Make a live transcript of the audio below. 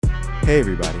Hey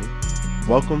everybody,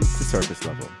 welcome to Surface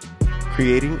Level,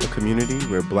 creating a community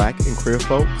where Black and queer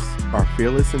folks are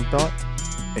fearless in thought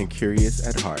and curious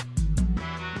at heart.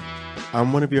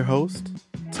 I'm one of your hosts,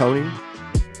 Tony,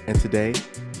 and today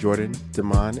Jordan,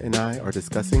 Damon, and I are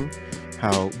discussing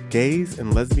how gays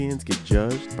and lesbians get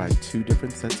judged by two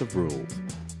different sets of rules.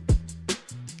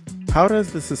 How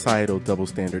does the societal double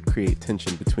standard create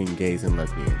tension between gays and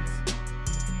lesbians?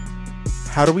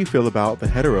 How do we feel about the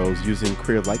heteros using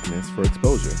queer likeness for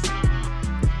exposure?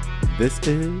 This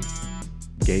is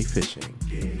Gay Fishing.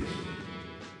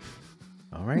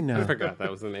 All right now. I forgot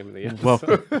that was the name of the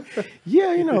episode. Well,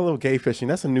 yeah, a little gay fishing.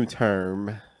 That's a new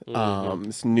term.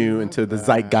 It's new into the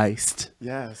zeitgeist,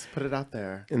 Yes, put it out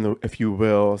there. if you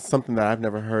will. Something that I've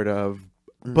never heard of.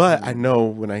 But I know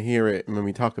when I hear it and when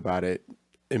we talk about it,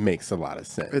 it makes a lot of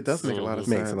sense. It does make a lot of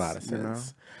sense. Makes a lot of you know?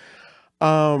 sense.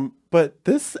 But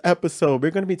this episode,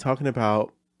 we're going to be talking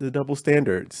about the double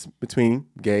standards between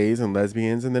gays and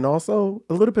lesbians, and then also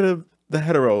a little bit of the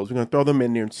heteros. We're going to throw them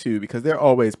in there too, because they're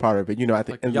always part of it. At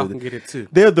the end Y'all of can the get it too.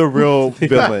 they're the real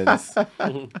villains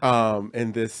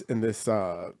in this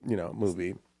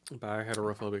movie. Buy a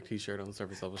heterophobic t-shirt on the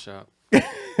Surface Level Shop.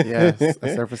 Yes,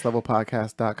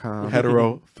 surfacelevelpodcast.com.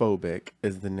 Heterophobic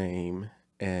is the name,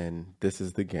 and this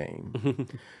is the game.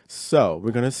 So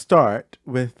we're going to start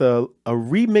with a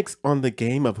remix on the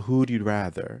game of Who'd You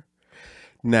Rather.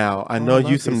 Now, I know I love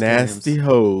you some these nasty games.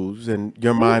 hoes, and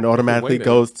your mind automatically wait a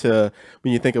goes to,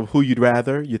 when you think of who you'd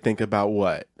rather, you think about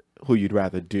what? Who you'd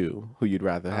rather do, who you'd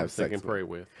rather have sex with. Pray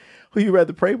with. Who you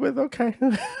rather pray with? Okay.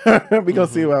 We're going to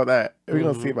see about that. We're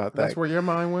going to see about that. That's where your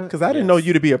mind went? Because I didn't know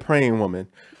you to be a praying woman.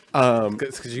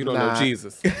 Because you don't know Nah.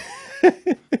 Jesus.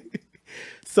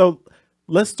 So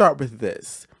let's start with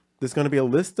this. There's going to be a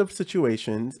list of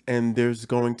situations, and there's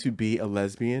going to be a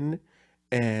lesbian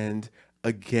and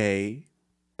a gay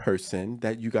person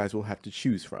that you guys will have to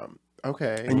choose from.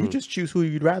 Okay. And you just choose who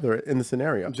you'd rather in the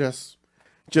scenario. Just,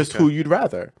 Just who you'd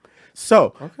rather.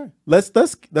 So okay. let's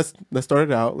start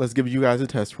it out. Let's give you guys a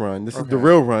test run. This is the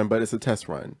real run, but it's a test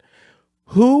run.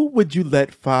 Who would you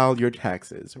let file your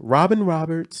taxes? Robin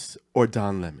Roberts or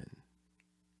Don Lemon?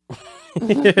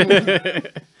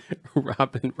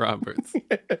 Robin Roberts.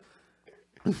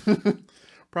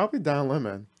 Probably Don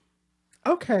Lemon.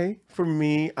 Okay, for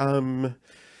me, I'm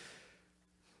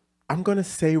gonna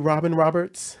say Robin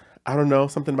Roberts. I don't know,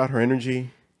 something about her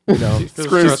energy. feels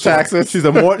Screws trustworthy. taxes.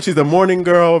 She's a morning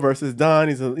girl versus Don.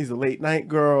 He's a late night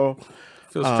girl.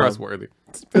 Feels trustworthy.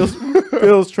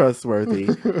 Feels trustworthy.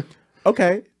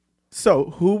 Okay, so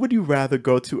who would you rather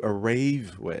go to a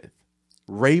rave with?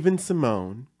 Raven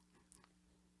Simone,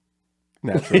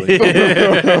 naturally,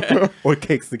 or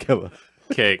Cakes the Killer?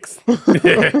 Cakes.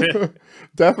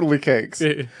 Definitely Cakes.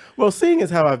 Well, seeing as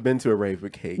how I've been to a rave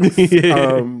with Cakes,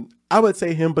 I would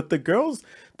say him. But the girls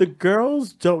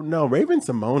don't know. Raven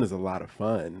Simone is a lot of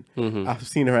fun. I've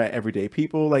seen her at Everyday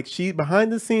People. Like, she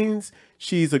behind the scenes,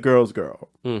 she's a girl's girl,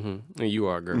 And you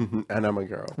are a girl. and I'm a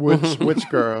girl. Which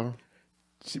girl?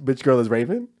 Which girl is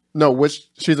Raven? No,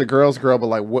 she's a girl's girl, but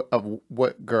like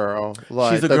what girl?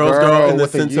 Like She's a the girl's girl in the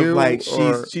with a sense of U, like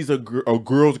or- she's a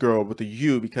girl's girl with a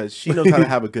U, because she knows how to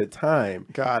have a good time.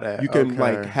 Got it. You can okay.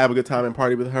 like have a good time and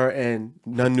party with her, and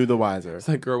none knew the wiser. It's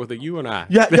like girl with a you and I.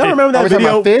 Yeah, y'all remember Are that we talking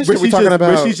video about fish? where Are we she's talking just,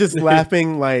 where about- she's just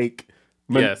laughing like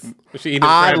Yes. She eating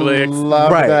I crab legs.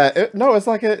 love Right. that.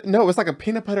 It's like a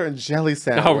peanut butter and jelly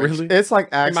sandwich. really? It's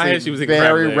like my actually head, she was eating crab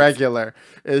very legs. regular.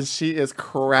 And she is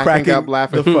cracking up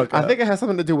laughing. the fuck I up. think it has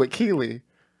something to do with Keely.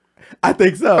 I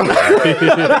think so.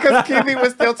 Because Keely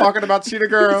was still talking about Cheetah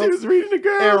Girls. She was reading the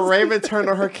girls. And Raven turned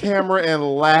on her camera and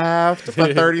laughed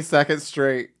for 30 seconds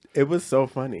straight. It was so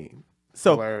funny.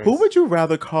 So, Hilarious. who would you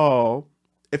rather call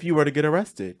if you were to get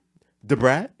arrested?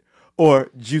 DeBrat or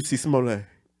Juicy Smollett?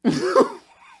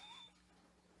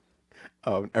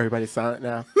 Oh, everybody's silent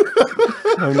now.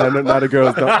 Oh, no, now the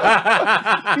girls don't.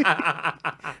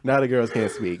 Now the girls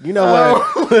can't speak. You know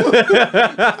what?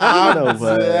 I'm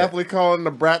what? definitely calling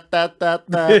the brat that.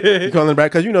 You calling her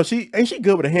brat because she ain't she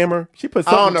good with a hammer? She put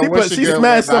I don't something. know what She she good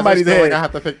smashed with. I somebody's just feel head. like I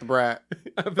have to pick the brat.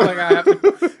 I feel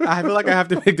like I have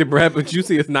to pick the Brad, but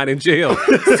Juicy is not in jail.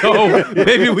 So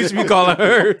maybe we should be calling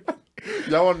her.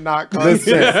 Y'all are not calling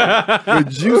Listen, when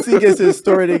Juicy gets his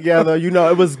story together,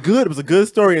 it was good. It was a good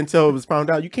story until it was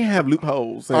found out you can't have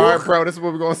loopholes. All right, bro, this is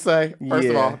what we're going to say. First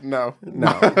of Yeah. all, no. No.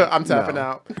 I'm tapping No.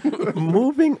 out.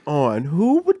 Moving on,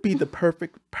 who would be the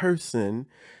perfect person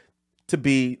to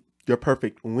be your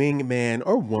perfect wingman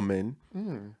or woman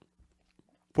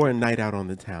for a night out on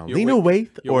the town? Your Lena wing-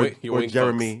 Waithe your or, wing- your or wing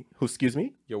Jeremy? Who? Excuse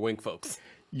me. Your wing folks.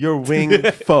 Your wing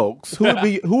folks. Who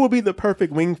would be the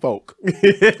perfect wing folk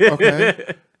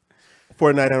Okay. for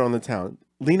a night out on the town?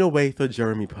 Lena Waithe or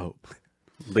Jeremy Pope?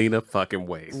 Lena fucking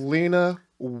Waithe. Lena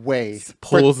Waithe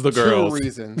Pulls for the girls. 2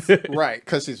 reasons. Right,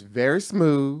 because she's very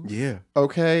smooth. Yeah.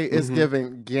 Okay, it's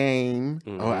giving game.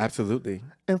 Oh, absolutely.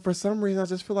 And for some reason, I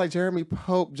just feel like Jeremy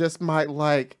Pope just might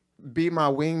like be my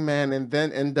wingman and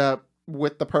then end up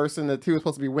with the person that he was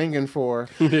supposed to be winging for.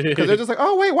 Because they're just like,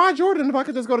 oh, wait, why Jordan if I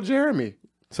could just go to Jeremy?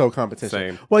 So competition.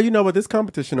 Same. Well, you know what? There's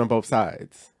competition on both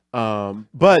sides.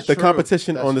 But the true.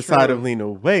 competition That's on the side true. of Lena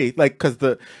Waithe, like, because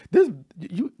the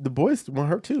boys want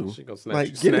her too. She gonna snatch, Like,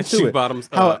 snatch get into you it. bottoms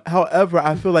How, up. however,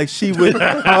 I feel like she would.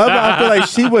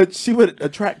 she would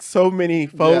attract so many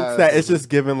folks Yes. that it's just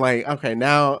given like, okay,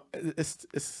 now it's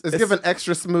It's given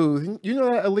extra smooth. You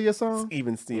know that Aaliyah song?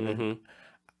 even Steven.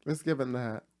 It's given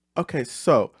that. Okay,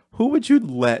 so who would you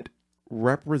let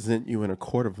represent you in a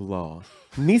court of law?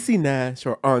 Niecy Nash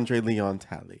or Andre Leon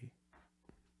Talley?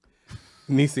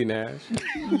 Niecy Nash.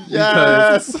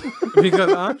 Yes.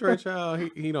 Because Andre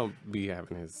Child, he don't be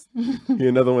having his. You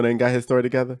another one that ain't got his story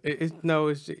together? No,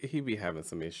 it's just, he be having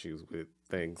some issues with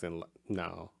things and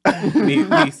no.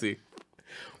 Niecy.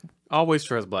 Always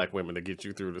trust black women to get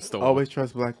you through the storm. Always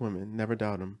trust black women. Never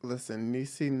doubt them. Listen,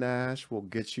 Niecy Nash will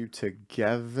get you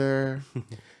together,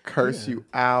 curse you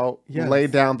out, Yes. lay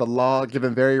down the law,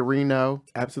 giving very Reno,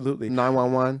 Absolutely.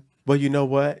 911. Well, you know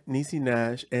what? Niecy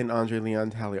Nash and Andre Leon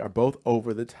Talley are both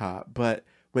over the top. But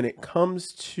when it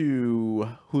comes to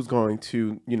who's going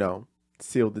to,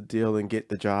 seal the deal and get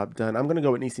the job done, I'm going to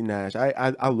go with Niecy Nash.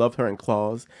 I love her in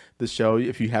Claws, the show.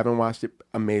 If you haven't watched it,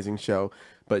 amazing show.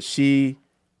 But she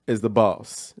is the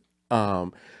boss.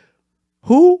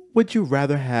 Who would you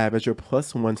rather have as your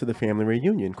plus one to the family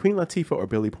reunion? Queen Latifah or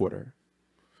Billy Porter?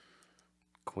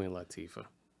 Queen Latifah.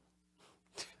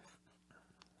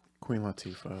 Queen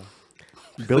Latifah.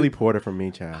 Billy Porter from me,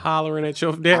 child. Hollering at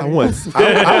your daddy. I want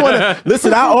to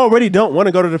listen. I already don't want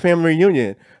to go to the family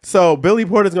reunion, so Billy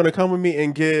Porter's going to come with me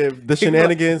and give the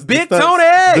shenanigans, Big the stunts,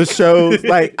 Tony! the shows.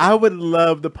 Like, I would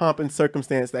love the pomp and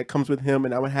circumstance that comes with him,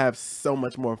 and I would have so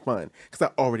much more fun because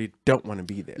I already don't want to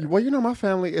be there. Well, my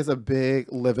family is a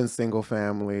big living single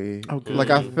family. Oh, good. Like,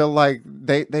 I feel like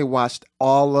they watched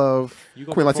all of You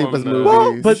gonna Queen perform Latifah's the- movies.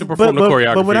 Well, You but, should perform the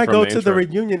choreography but when I from go the to the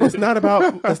intro. reunion, it's not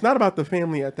about the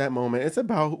family at that moment. It's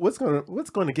about what's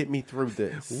going to get me through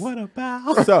this. What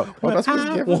about? So Well, that's what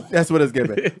it's given. that's what it's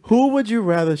given. Who would you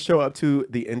rather show up to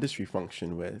the industry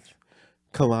function with?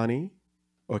 Kalani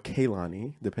or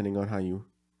Kaylani, depending on how you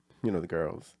the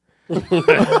girls.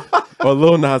 Or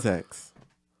Lil Nas X.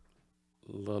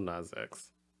 Lil Nas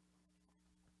X.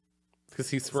 Because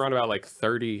he's surrounded by like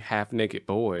 30 half-naked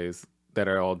boys that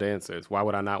are all dancers. Why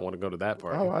would I not want to go to that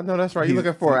party? Oh, I know that's right. You're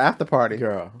looking for an after party.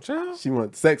 Girl. Child. She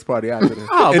wants sex party after the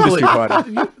Oh, industry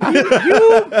please.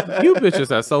 party. You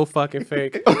bitches are so fucking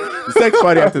fake. The sex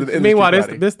party after the industry Meanwhile,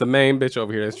 party. this the main bitch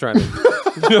over here that's trying to.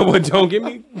 You know what? Don't get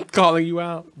me calling you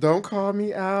out. Don't call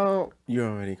me out. You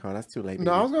already called. That's too late.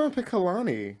 No, I baby. was going to pick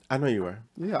Kalani. I know you were.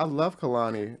 Yeah, I love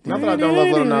Kalani. Not that I don't love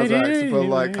Lil Nas X, but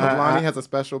like Kalani has a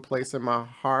special place in my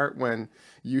heart. When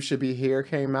You Should Be Here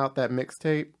came out, that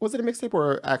mixtape. Was it a mixtape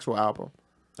or an actual album?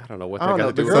 I don't know what I they don't got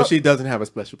know, to do. the So girl- she doesn't have a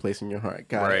special place in your heart.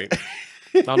 Got Right. it.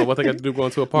 I don't know what they got to do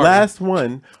going to a party. Last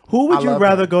one. Who would I you love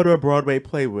rather her. go to a Broadway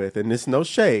play with? And it's no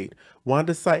shade.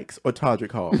 Wanda Sykes or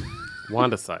Todrick Hall?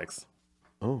 Wanda Sykes.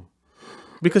 Oh.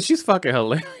 Because she's fucking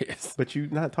hilarious. But you're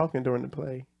not talking during the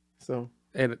play. So.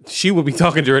 And she would be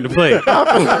talking during the play.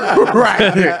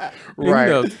 Right. You Right.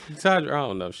 know, Todrick, I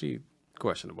don't know. She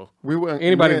questionable. We went,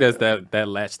 Anybody we- does that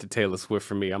latch to Taylor Swift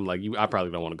for me, I'm like, I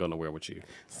probably don't want to go nowhere with you.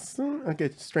 I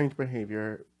get strange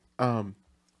behavior.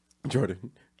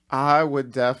 Jordan. I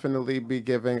would definitely be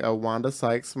giving a Wanda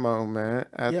Sykes moment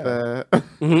at Yeah. the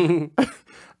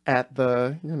at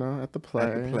the play. At the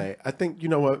play. I think, you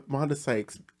know what? Wanda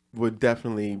Sykes would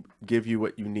definitely give you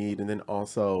what you need. And then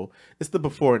also, it's the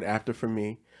before and after for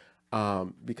me.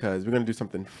 Because we're going to do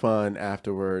something fun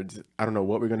afterwards. I don't know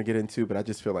what we're going to get into, but I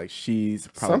just feel like she's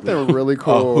probably Something really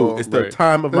cool. It's the Right.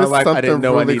 time of my There's life I didn't something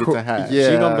know I really needed cool. to have. Yeah.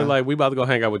 She's gonna be like, we about to go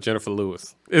hang out with Jennifer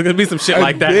Lewis. It's gonna be some shit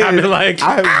like that. I'd be like,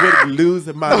 I would lose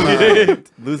my mind.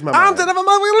 Lose my mind. I'm Jennifer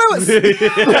Motherfucking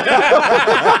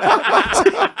Lewis.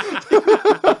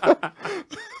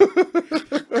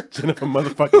 Jennifer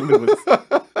motherfucking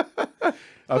Lewis.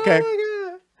 Okay.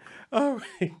 all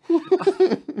right.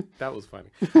 That was funny.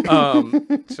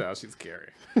 Child, she's scary.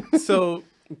 So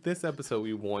this episode,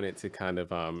 we wanted to kind of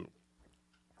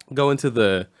go into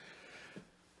the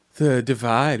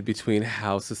divide between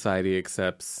how society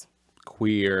accepts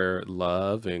queer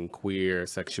love and queer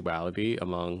sexuality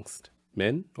amongst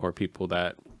men or people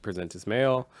that present as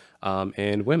male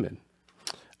and women.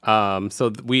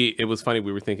 It was funny.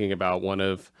 We were thinking about one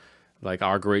of like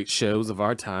our great shows of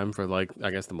our time for like,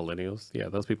 I guess the millennials. Yeah,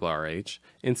 those people our age.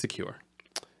 Insecure.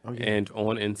 Oh, yeah. And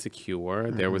on Insecure,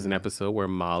 there was an episode where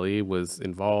Molly was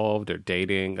involved or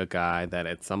dating a guy that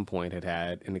at some point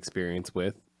had an experience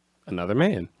with another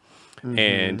man.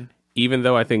 And even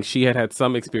though I think she had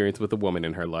some experience with a woman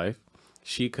in her life,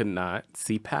 she could not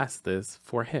see past this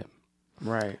for him.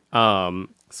 Right.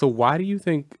 So why do you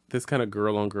think this kind of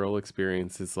girl on girl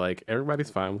experience is like, everybody's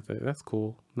fine with it, that's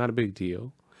cool, not a big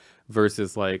deal,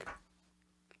 versus like,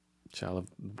 child, if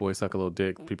boys suck a little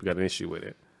dick, people got an issue with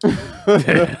it?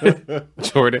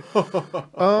 Jordan?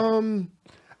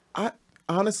 I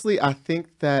honestly, I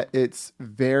think that it's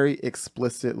very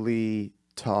explicitly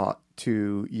taught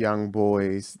to young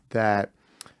boys that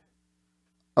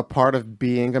a part of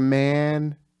being a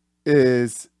man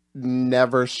is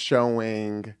never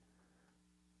showing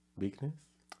Weakness?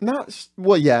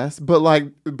 well, yes, but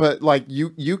like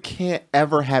you can't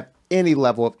ever have any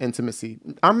level of intimacy.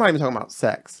 I'm not even talking about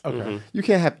sex. Okay. You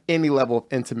can't have any level of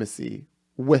intimacy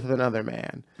with another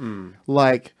man.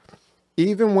 Like,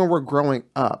 even when we're growing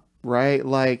up, right?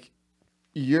 Like,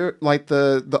 you're like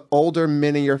the older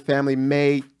men in your family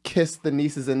may kiss the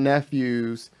nieces and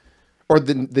nephews or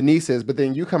the nieces, but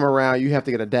then you come around, you have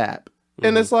to get a dap.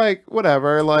 And it's like,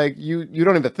 whatever, like you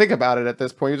don't even think about it at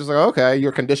this point. You're just like, okay,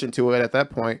 you're conditioned to it at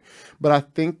that point. But I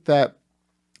think that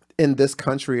in this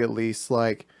country, at least,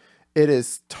 like, it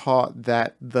is taught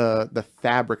that the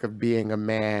fabric of being a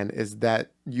man is that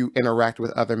you interact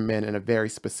with other men in a very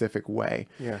specific way.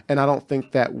 Yeah. And I don't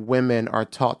think that women are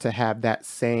taught to have that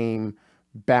same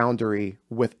boundary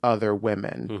with other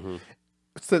women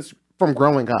since from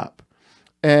growing up.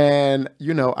 And,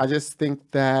 you know, I just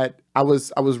think that I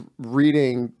was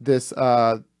reading this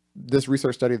this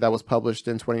research study that was published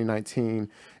in 2019.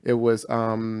 It was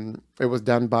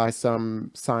done by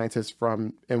some scientists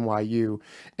from NYU,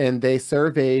 and they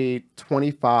surveyed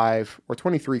 25 or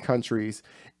 23 countries,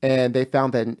 and they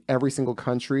found that in every single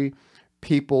country,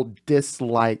 people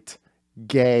disliked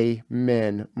gay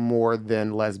men more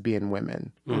than lesbian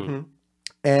women.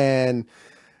 And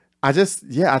I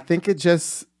think it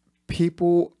just,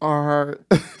 people are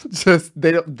just,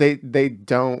 they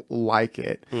don't like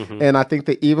it. And I think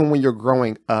that even when you're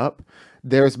growing up,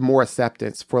 there's more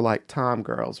acceptance for like tom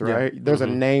girls, right? There's a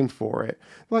name for it.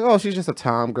 Like, oh, she's just a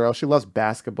tom girl. She loves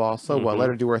basketball. So what? Let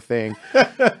her do her thing.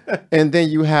 And then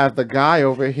you have the guy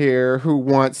over here who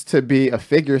wants to be a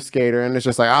figure skater, and it's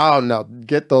just like, oh no,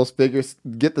 get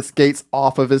the skates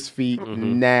off of his feet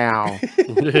now.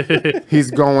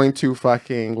 He's going to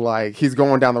fucking, like, he's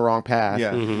going down the wrong path.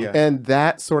 Yeah. And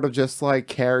that sort of just like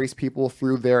carries people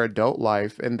through their adult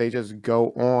life, and they just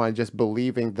go on just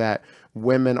believing that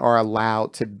women are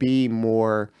allowed to be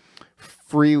more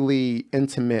freely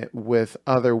intimate with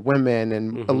other women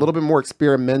and a little bit more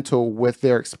experimental with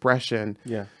their expression.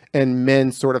 Yeah. And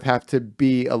men sort of have to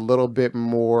be a little bit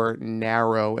more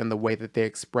narrow in the way that they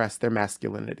express their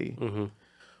masculinity.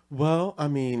 Well, I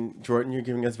mean, Jordan, you're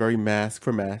giving us very mask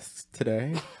for masks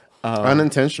today.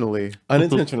 Unintentionally.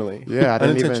 Unintentionally. Yeah, I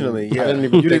didn't unintentionally. even, Yeah. I didn't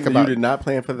even think about You did not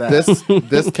plan for that.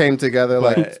 this came together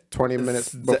But like 20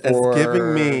 minutes before. It's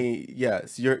giving me,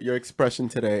 yes, your expression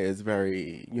today is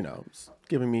very, you know,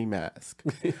 giving me mask.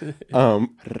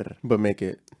 But make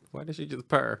it. Why did she just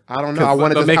purr? I don't know. I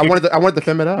wanted to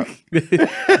fem it up.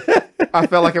 I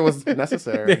felt like it was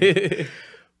necessary.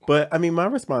 But I mean, my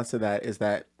response to that is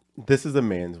that this is a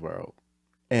man's world.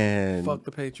 And Fuck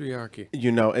the patriarchy.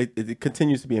 you know, it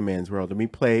continues to be a man's world, and we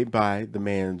play by the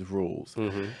man's rules.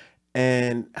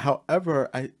 And however,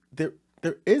 there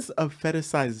is a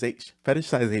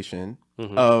fetishization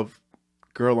of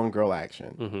girl on girl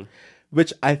action,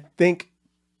 which I think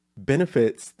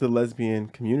benefits the lesbian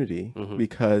community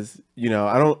because, you know,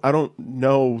 I don't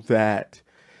know that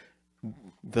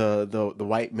the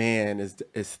white man is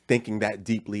thinking that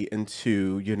deeply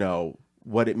into, you know,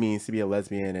 what it means to be a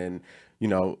lesbian, and, you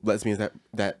know, lesbians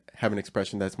that have an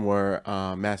expression that's more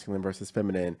masculine versus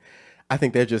feminine. I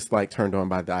think they're just like turned on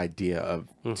by the idea of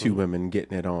two women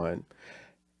getting it on.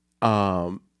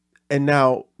 And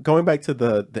now going back to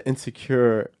the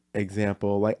Insecure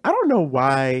example, like, I don't know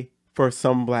why for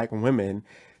some black women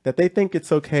that they think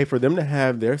it's okay for them to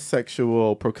have their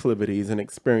sexual proclivities and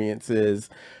experiences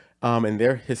and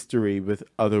their history with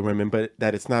other women, but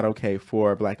that it's not okay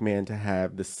for a black man to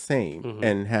have the same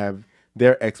and have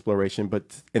their exploration,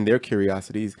 but in their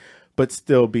curiosities, but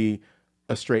still be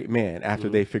a straight man after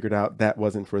they figured out that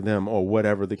wasn't for them, or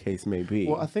whatever the case may be.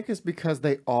 Well, I think it's because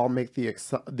they all make the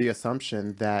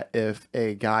assumption that if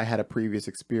a guy had a previous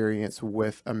experience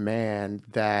with a man,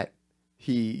 that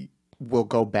he will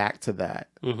go back to that.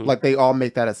 Mhm. Like they all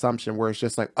make that assumption where it's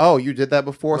just like, oh, you did that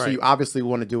before, so Right. you obviously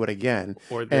want to do it again.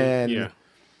 Or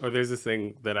or there's this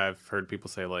thing that I've heard people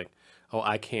say like, "Oh,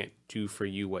 I can't do for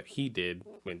you what he did,"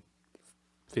 when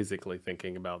physically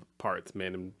thinking about parts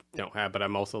men don't have. But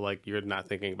I'm also like, you're not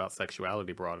thinking about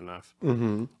sexuality broad enough.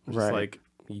 Mm-hmm. Just Right. like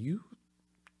you.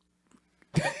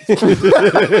 You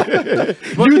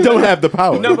don't have the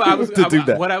power No, but to do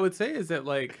that. what I would say is that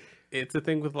like it's a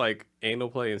thing with like anal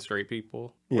play and straight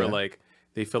people where Yeah. like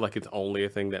they feel like it's only a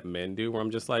thing that men do. Where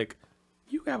I'm just like,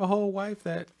 you have a whole wife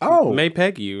that Oh, may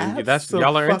peg you. That's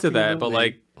y'all are into that, but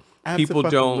like people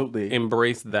don't Abso-fucking-lutely.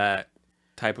 embrace that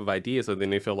type of idea. So then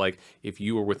they feel like if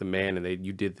you were with a man and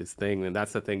you did this thing, then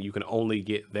that's the thing you can only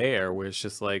get there. Where it's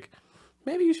just like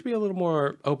maybe you should be a little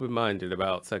more open minded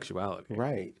about sexuality.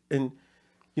 Right. And,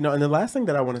 you know, and the last thing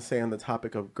that I want to say on the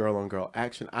topic of girl on girl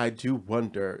action, I do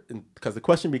wonder, because the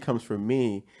question becomes for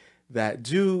me that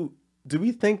do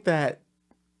we think that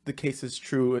the case is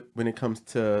true when it comes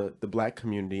to the Black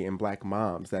community and Black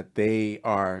moms, that they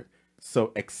are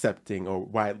so accepting or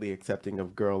widely accepting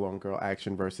of girl on girl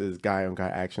action versus guy on guy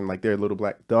action, like their little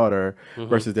Black daughter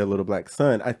versus their little Black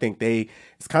son? I think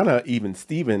it's kind of even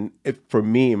Steven, if for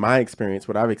me, my experience,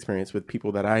 what I've experienced with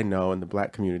people that I know in the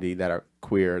Black community that are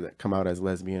queer, that come out as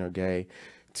lesbian or gay,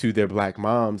 to their Black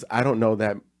moms, I don't know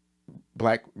that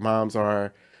Black moms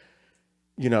are,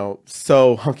 you know,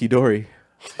 so hunky-dory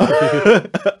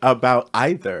about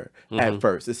either at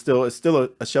first. It's still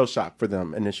a shell shock for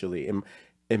them initially, in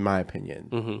my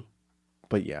opinion.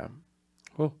 But yeah.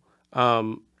 Cool.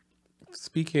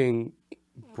 Speaking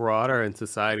broader in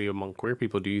society among queer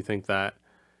people, do you think that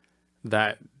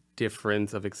that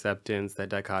difference of acceptance, that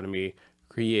dichotomy,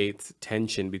 creates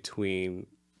tension between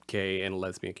gay and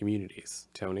lesbian communities?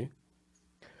 Tony?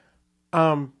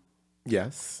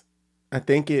 Yes. I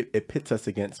think it pits us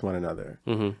against one another.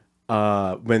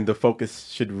 When the focus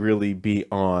should really be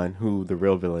on who the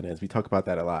real villain is. We talk about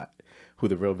that a lot. Who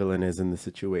the real villain is in the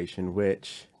situation,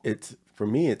 which for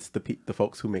me, it's the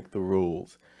folks who make the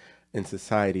rules in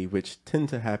society, which tend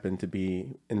to happen to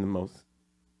be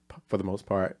for the most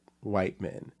part, white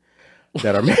men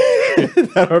that are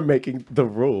that are making the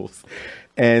rules,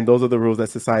 and those are the rules that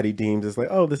society deems as like,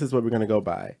 oh, this is what we're going to go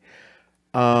by.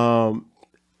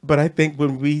 But I think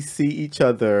when we see each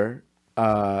other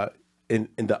in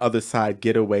the other side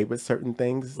get away with certain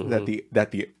things,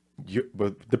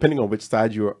 depending on which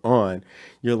side you're on,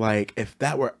 you're like, if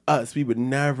that were us, we would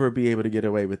never be able to get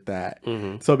away with that.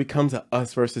 So it becomes a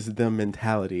us versus them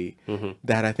mentality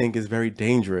that I think is very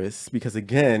dangerous, because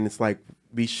again, it's like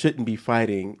we shouldn't be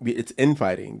fighting. It's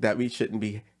infighting that we shouldn't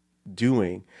be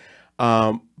doing.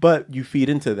 But you feed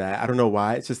into that. I don't know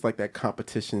why. It's just like that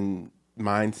competition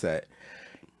mindset.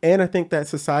 And I think that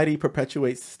society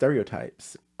perpetuates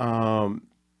stereotypes.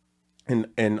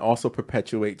 And also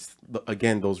perpetuates,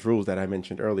 again, those rules that I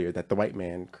mentioned earlier that the white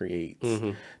man creates,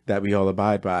 that we all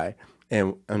abide by,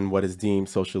 and what is deemed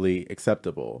socially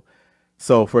acceptable.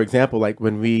 So, for example, like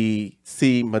when we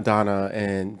see Madonna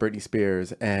and Britney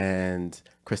Spears and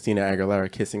Christina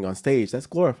Aguilera kissing on stage, that's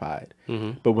glorified.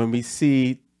 But when we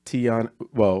see Tiana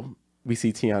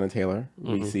Taylor,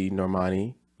 we see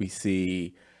Normani, we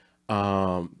see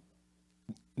Normani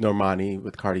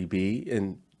with Cardi B,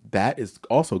 and that is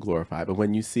also glorified. But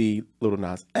when you see Lil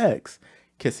Nas X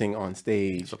kissing on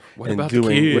stage and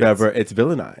doing whatever, it's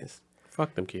villainized.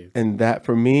 Fuck them kids. And that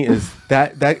for me is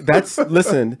that's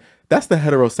listen, that's the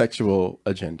heterosexual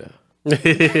agenda.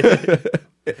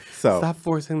 So Stop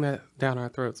forcing that down our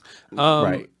throats.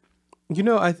 right. You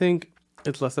know, I think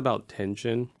it's less about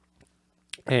tension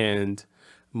and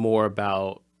more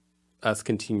about us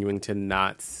continuing to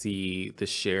not see the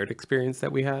shared experience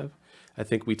that we have. I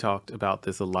think we talked about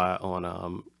this a lot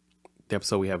on the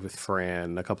episode we had with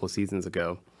Fran a couple of seasons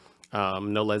ago.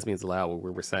 No Lesbians Allowed, where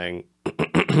we were saying,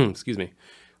 excuse me,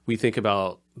 we think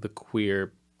about the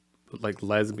queer, like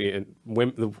lesbian,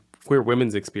 the queer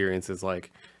women's experience is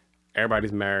like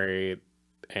everybody's married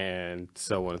and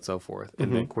so on and so forth.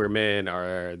 And then queer men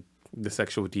are the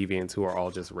sexual deviants who are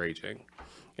all just raging.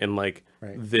 And like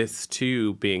this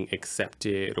too being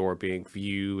accepted or being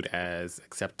viewed as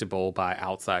acceptable by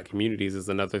outside communities is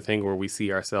another thing where we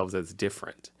see ourselves as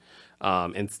different.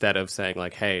 Instead of saying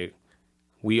like, hey,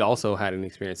 we also had an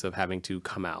experience of having to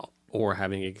come out, or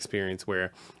having an experience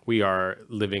where we are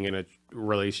living in a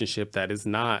relationship that is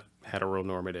not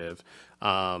heteronormative.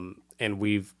 And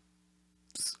we've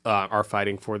are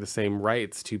fighting for the same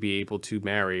rights to be able to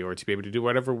marry or to be able to do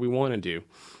whatever we want to do.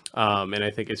 And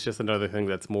I think it's just another thing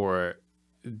that's more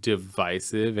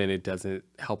divisive, and it doesn't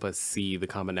help us see the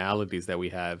commonalities that we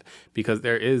have, because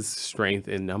there is strength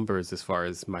in numbers as far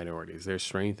as minorities. There's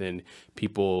strength in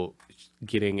people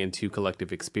getting into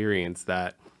collective experience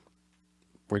that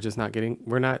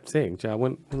we're not seeing. John,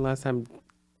 when last time,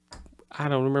 I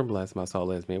don't remember last time I saw a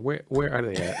lesbian. Where are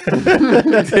they at?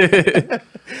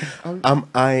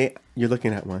 You're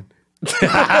looking at one.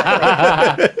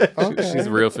 Okay. She's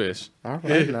a real fish. All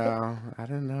right now. I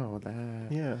don't know that.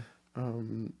 Yeah.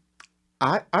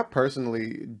 I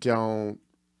personally don't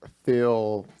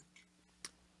feel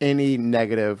any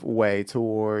negative way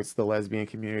towards the lesbian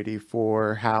community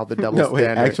for how the double No, wait,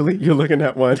 standard. actually, you're looking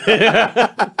at one.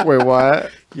 Wait, what?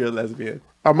 You're a lesbian.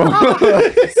 I'm a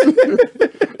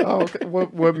Oh, okay.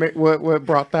 What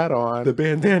brought that on? The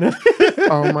bandana.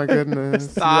 Oh my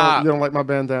goodness! Stop. You don't like my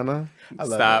bandana? I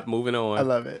love Stop. it. Moving on. I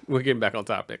love it. We're getting back on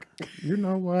topic. You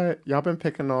know what? Y'all been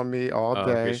picking on me all Oh,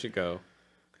 day. here she go.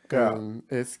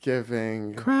 It's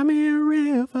giving. Cry me a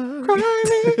river.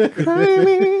 Cry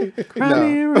me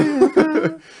a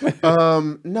river.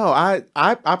 No,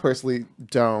 I personally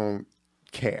don't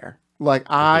care. Like,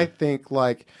 I think,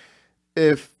 like,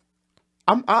 if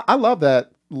I love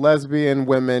that lesbian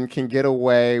women can get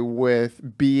away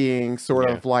with being sort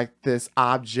of like this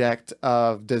object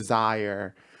of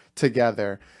desire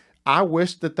together. I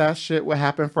wish that shit would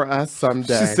happen for us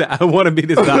someday. She said, I want to be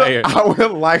desired. I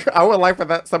would like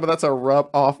for some of that to rub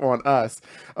off on us.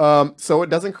 So it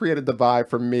doesn't create a divide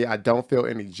for me. I don't feel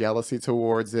any jealousy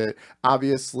towards it.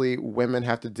 Obviously, women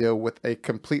have to deal with a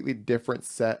completely different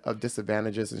set of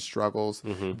disadvantages and struggles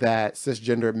that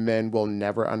cisgender men will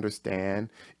never understand.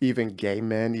 Even gay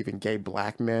men, even gay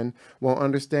black men won't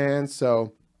understand.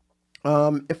 So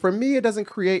for me, it doesn't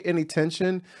create any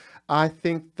tension. I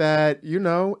think that,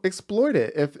 exploit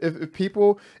it. If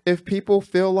people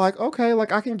feel like, okay,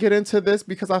 like I can get into this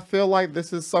because I feel like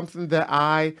this is something that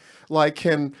I like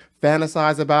can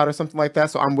fantasize about or something like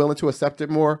that, so I'm willing to accept it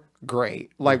more,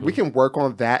 great. Like we can work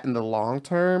on that in the long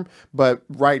term, but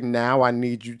right now I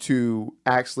need you to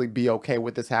actually be okay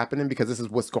with this happening because this is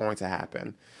what's going to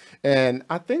happen. And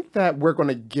I think that we're going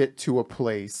to get to a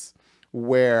place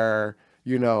where,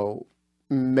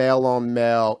 male on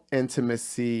male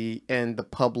intimacy in the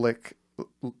public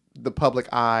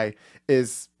eye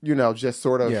is, just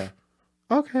sort of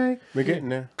okay. We're getting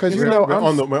there. 'Cause, we're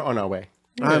on our way.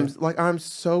 I'm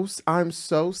so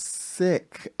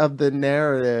sick of the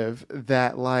narrative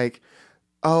that like,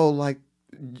 oh, like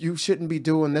you shouldn't be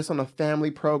doing this on a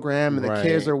family program and the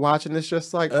kids are watching. It's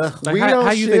just like,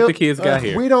 how you think the kids got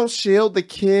here? We don't shield the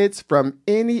kids from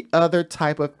any other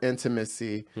type of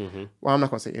intimacy. Well, I'm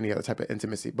not going to say any other type of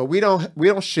intimacy, but we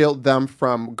don't shield them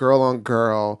from girl on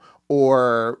girl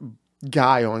or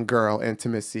guy on girl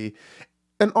intimacy.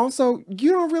 And also, you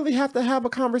don't really have to have a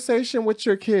conversation with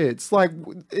your kids. Like,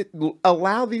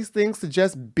 allow these things to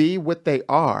just be what they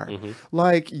are.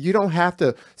 Like, you don't have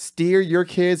to steer your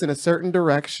kids in a certain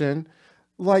direction.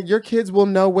 Like, your kids will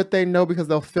know what they know because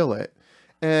they'll feel it.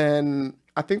 And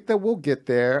I think that we'll get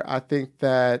there. I think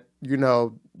that,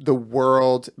 the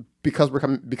world, because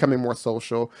we're becoming more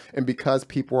social and because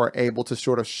people are able to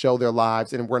sort of show their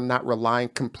lives and we're not relying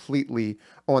completely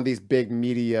on these big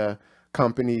media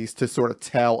companies to sort of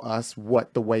tell us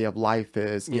what the way of life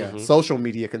is. Social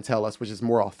media can tell us, which is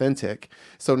more authentic.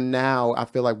 So now I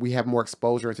feel like we have more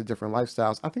exposure into different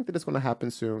lifestyles. I think that it's going to happen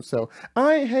soon. So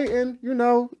I ain't hating,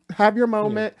 have your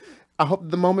moment. I hope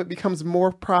the moment becomes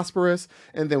more prosperous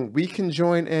and then we can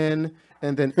join in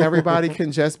and then everybody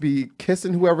can just be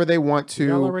kissing whoever they want to.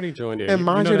 Y'all already joined in. And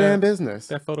mind your damn business.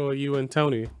 That photo of you and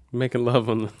Tony making love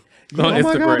on Oh Instagram.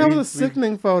 my God, that was a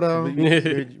sickening photo.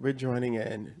 We're joining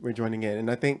in.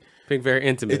 And I think being very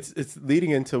intimate. It's leading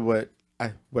into what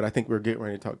I think we're getting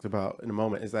ready to talk about in a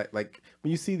moment. Is that like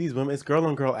when you see these women, it's girl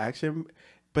on girl action,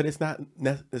 but it's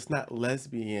not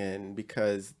lesbian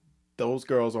because those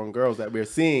girls on girls that we're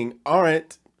seeing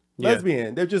aren't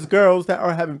lesbian. They're just girls that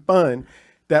are having fun,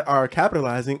 that are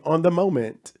capitalizing on the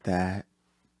moment. That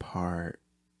part.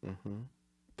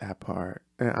 That part.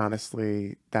 And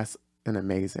honestly, that's an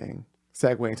amazing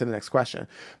segue into the next question,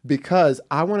 because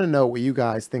I want to know what you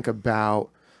guys think about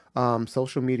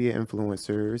social media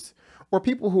influencers or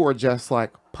people who are just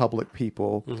like public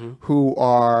people who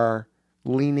are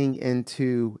leaning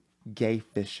into gay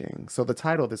fishing. So the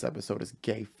title of this episode is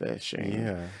Gay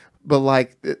Fishing. But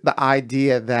like the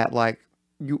idea that like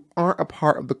you aren't a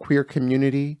part of the queer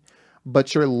community,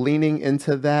 but you're leaning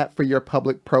into that for your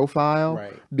public profile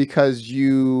because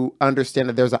you understand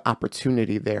that there's an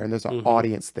opportunity there and there's an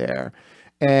audience there.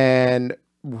 And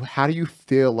how do you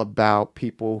feel about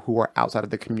people who are outside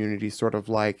of the community sort of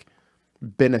like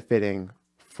benefiting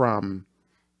from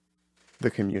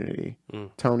the community.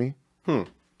 Tony? The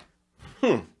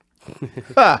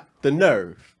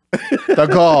nerve. The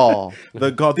gall.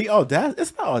 The audacity.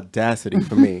 It's the audacity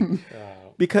for me.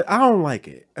 Because I don't like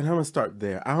it. And I'm going to start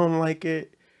there. I don't like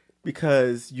it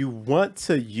because you want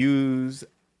to use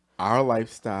our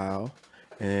lifestyle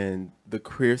and the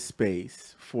queer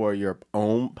space for your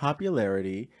own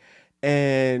popularity.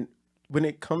 And when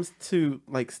it comes to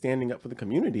like standing up for the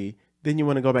community, then you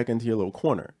want to go back into your little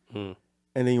corner. And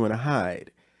then you want to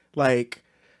hide. Like,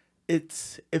 it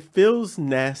feels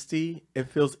nasty. It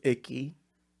feels icky.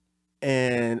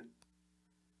 And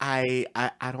I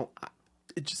don't,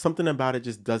 it just, something about it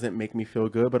just doesn't make me feel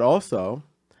good. But also,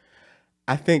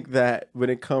 I think that when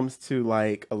it comes to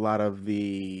like a lot of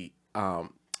the,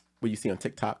 what you see on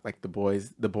TikTok, like the boy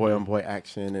on boy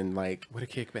action and like, Where the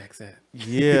kickbacks at?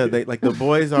 yeah, they like the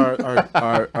boys are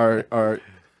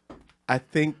I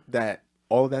think that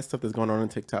all of that stuff that's going on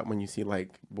TikTok when you see like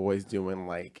boys doing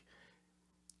like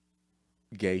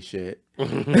gay shit,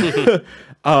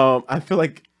 I feel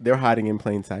like they're hiding in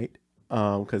plain sight,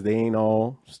 because they ain't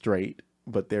all straight,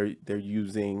 but they're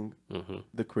using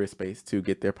the queer space to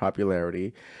get their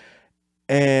popularity.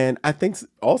 And I think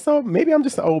also maybe I'm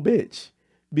just an old bitch.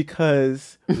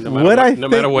 Because No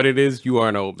matter what it is, you are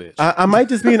an old bitch. I might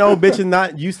just be an old bitch and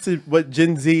not used to what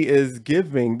Gen Z is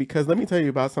giving. Because let me tell you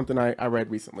about something I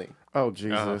read recently. Oh,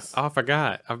 Jesus. I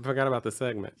forgot about the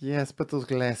segment. Yes, put those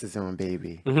glasses on,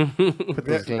 baby. Put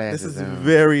those glasses This is on.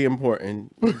 very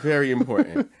important. Very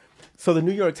important. So the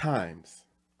New York Times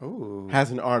Ooh,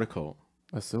 has an article,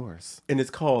 a source. and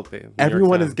it's called The New York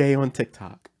 "Everyone is Times. Gay on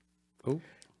TikTok." Ooh.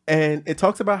 And it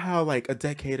talks about how like a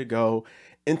decade ago,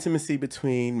 intimacy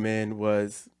between men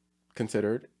was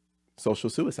considered social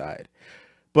suicide.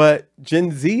 But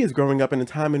Gen Z is growing up in a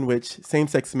time in which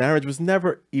same-sex marriage was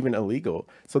never even illegal.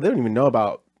 So they don't even know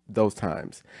about those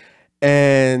times.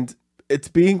 And it's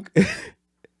being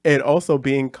and also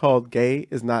being called gay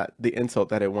is not the insult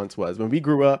that it once was. When we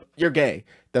grew up, you're gay.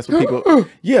 That's what people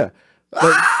yeah.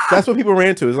 That's what people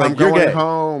ran to. It's like, I'm you're going gay.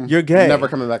 home. You're gay. Never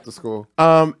coming back to school.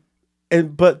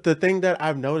 But the thing that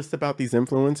I've noticed about these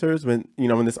influencers, when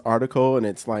in this article, and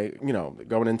it's like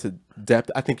going into depth,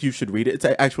 I think you should read it. It's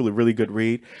actually a really good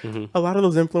read. A lot of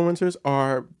those influencers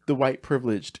are the white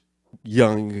privileged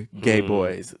young gay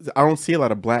boys. I don't see a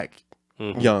lot of black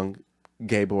young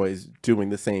gay boys doing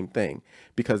the same thing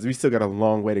because we still got a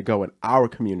long way to go in our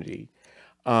community.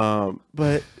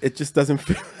 But it just doesn't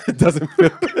feel. It doesn't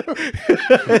feel.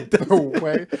 No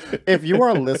way. If you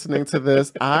are listening to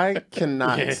this, I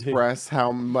cannot express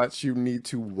how much you need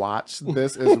to watch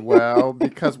this as well,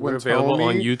 because We're when available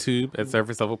on Tony, YouTube at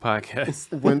Surface Level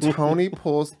Podcast. when Tony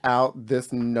pulls out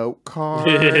this note card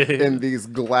and these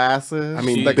glasses, I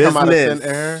mean, that come out of thin business.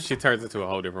 air, She turns into a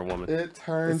whole different woman. it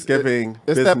turns. It's giving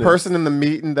It's that business. person in the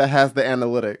meeting that has the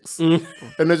analytics,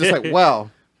 and they're just like,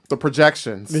 well, the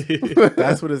projections.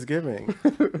 That's what it's giving.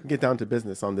 Get down to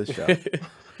business on this show.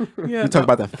 Yeah, We talk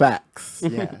about the facts.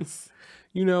 Yes.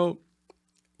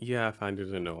 Yeah, I find it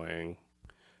annoying.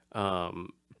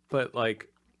 But like,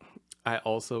 I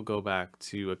also go back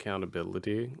to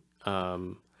accountability.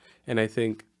 And I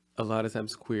think a lot of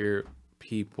times queer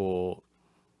people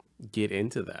get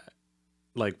into that.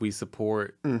 Like, we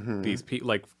support these people,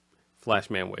 like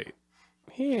Flashman Wade.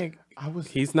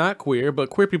 He's not queer, but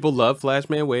queer people love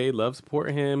Flashman Wade, love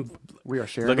supporting him. We are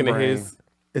sharing Looking the at brain. his,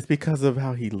 It's because of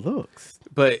how he looks.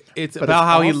 but it's But about it's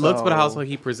how he looks, but also- how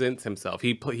he presents himself.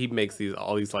 He makes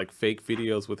all these like fake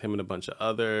videos with him and a bunch of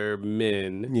other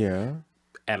men Yeah.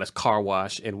 at a car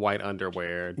wash in white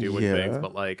underwear doing Yeah. things.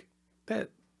 But like that,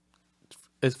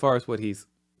 as far as what he's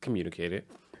communicated,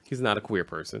 he's not a queer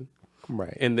person.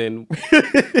 Right. And then,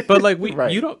 but like we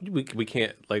Right. we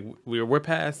can't, like we're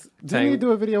past. Didn't he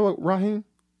do a video with Raheem?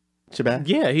 Shabazz?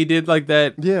 Yeah, he did like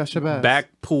that. Yeah, Shabazz. Back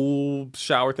pool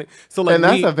shower thing. So like And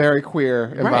that's a very queer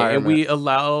environment. right, and we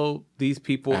allow these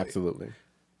people Absolutely.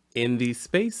 in these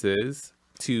spaces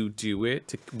to do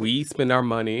it. We spend our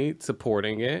money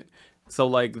supporting it. So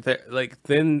like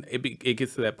then it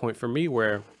gets to that point for me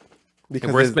where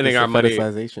Because we're spending our money-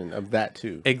 fetishization of that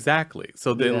too. exactly.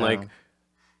 So then Yeah. like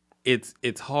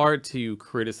it's hard to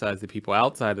criticize the people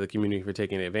outside of the community for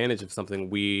taking advantage of something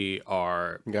we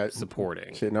are Got-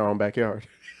 supporting. Shit in our own backyard.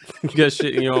 You got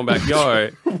shit in your own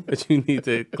backyard that you need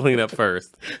to clean up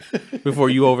first before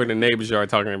you over in the neighbor's yard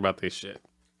talking about this shit.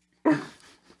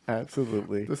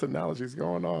 Absolutely. This analogy's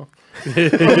going off.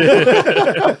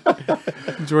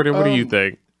 Jordan, what do you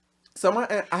think? So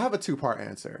I have a two-part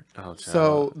answer. Oh,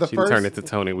 So the she first turned it to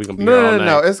Tony. We're gonna be here all no, night.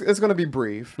 no. It's going to be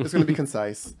brief. It's going to be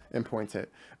concise and pointed.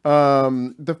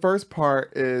 The first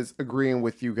part is agreeing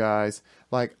with you guys.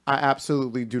 Like, I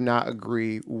absolutely do not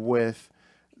agree with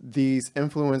these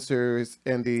influencers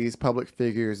and these public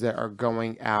figures that are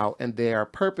going out and they are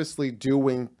purposely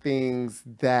doing things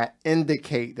that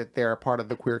indicate that they're a part of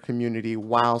the queer community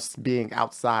whilst being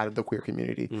outside of the queer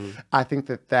community. I think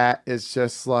that is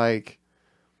just like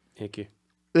icky.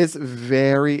 It's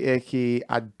very icky.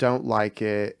 I don't like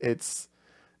it. It's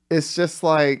just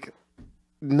like,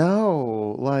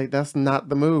 no, like that's not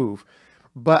the move.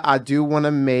 But I do want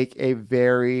to make a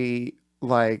very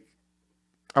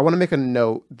I want to make a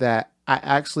note that I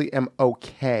actually am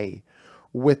okay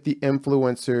with the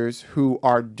influencers who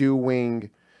are doing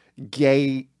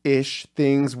gay-ish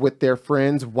things with their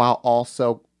friends while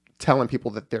also telling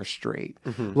people that they're straight.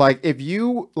 Like if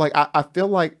you I feel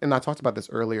like, and I talked about this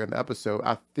earlier in the episode,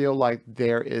 I feel like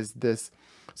there is this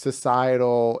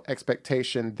societal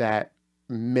expectation that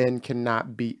men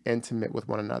cannot be intimate with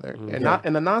one another and not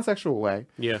in a non-sexual way.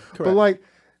 Yeah. But like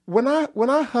when I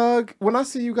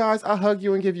see you guys, I hug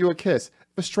you and give you a kiss.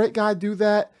 If a straight guy do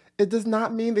that, it does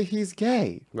not mean that he's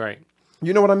gay. Right.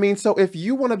 You know what I mean? So if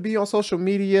you want to be on social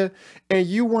media and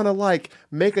you want to like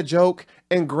make a joke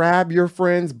and grab your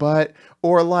friend's butt,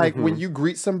 or like when you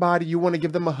greet somebody, you want to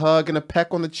give them a hug and a peck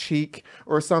on the cheek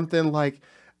or something, like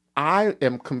I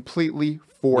am completely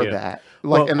for that.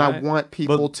 Like, and I want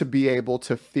people to be able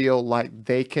to feel like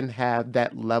they can have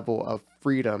that level of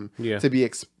freedom to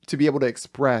be able to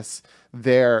express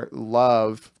their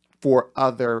love for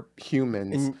other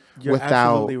humans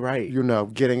without, you know,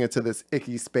 getting into this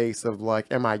icky space of like,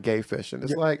 am I gay fishing?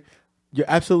 It's like, you're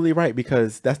absolutely right,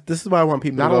 because this is why I want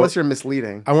people not unless you're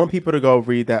misleading. I want people to go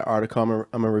read that article. I'm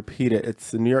gonna repeat it.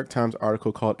 It's the New York Times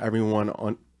article called Everyone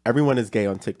is Gay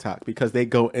on TikTok, because they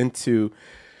go into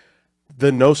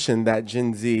the notion that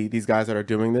Gen Z, these guys that are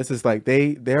doing this, is like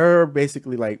they're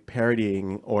basically like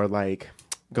parodying or like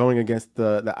going against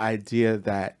the idea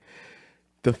that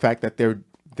the fact that they're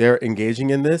engaging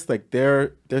in this, like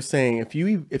they're saying if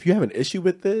you have an issue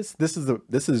with this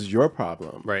is your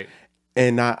problem, right,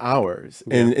 and not ours.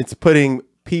 And it's putting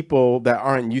people that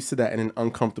aren't used to that in an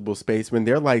uncomfortable space when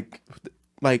they're like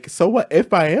so what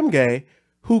if I am gay,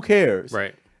 who cares,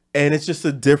 right? And it's just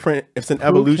it's an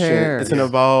evolution, it's an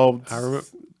evolved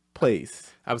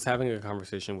place. I was having a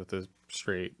conversation with a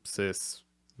straight cis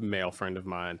male friend of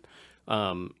mine,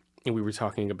 and we were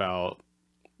talking about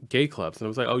gay clubs, and I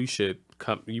was like, oh, you should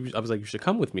come. I was like, you should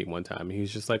come with me one time. And he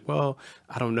was just like, well,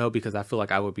 I don't know, because I feel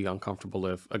like I would be uncomfortable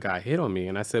if a guy hit on me.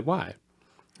 And I said, why?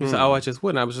 He said, oh, I just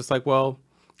wouldn't. I was just like, well,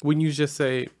 wouldn't you just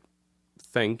say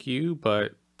thank you,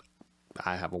 but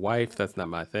I have a wife, that's not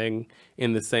my thing.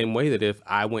 In the same way that if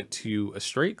I went to a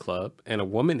straight club and a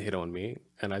woman hit on me,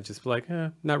 and I just be like,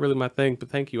 not really my thing, but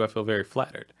thank you, I feel very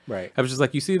flattered. Right. I was just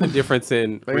like, you see the difference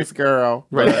in thanks, girl.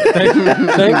 Right. Thanks,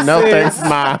 no, sis. thanks,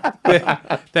 ma.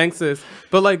 Thanks, sis.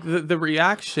 But like the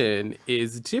reaction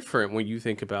is different when you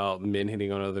think about men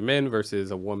hitting on other men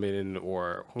versus a woman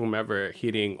or whomever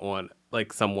hitting on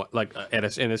like someone like in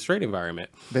a straight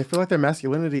environment. They feel like their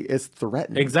masculinity is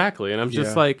threatened. Exactly. And I'm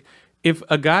just like, if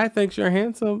a guy thinks you're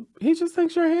handsome, he just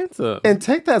thinks you're handsome. And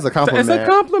take that as a compliment. It's a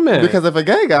compliment. Because if a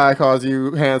gay guy calls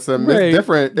you handsome, right. it's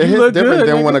different. It hits different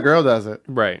than when a girl does it.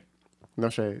 Right. No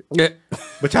shade. Yeah.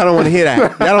 But y'all don't want to hear that.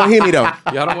 Y'all don't hear me though.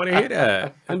 Y'all don't want to hear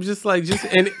that. I'm just like,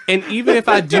 and even if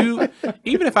I do,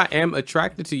 even if I am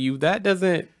attracted to you, that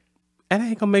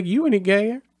ain't gonna make you any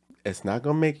gayer. It's not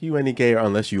gonna make you any gayer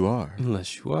unless you are.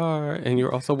 Unless you are, and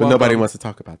you're also welcome. But nobody wants to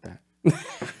talk about that.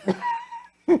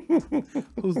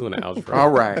 Who's doing the outro? All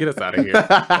right. Get us out of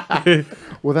here.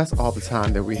 Well, that's all the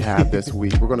time that we have this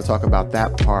week. We're going to talk about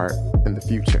that part in the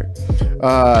future.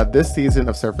 This season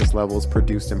of Surface Level is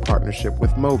produced in partnership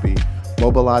with Moby,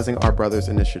 Mobilizing Our Brothers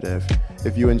Initiative.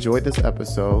 If you enjoyed this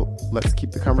episode, let's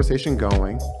keep the conversation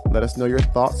going. Let us know your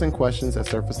thoughts and questions at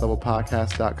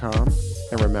surfacelevelpodcast.com.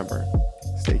 And remember,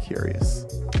 stay curious.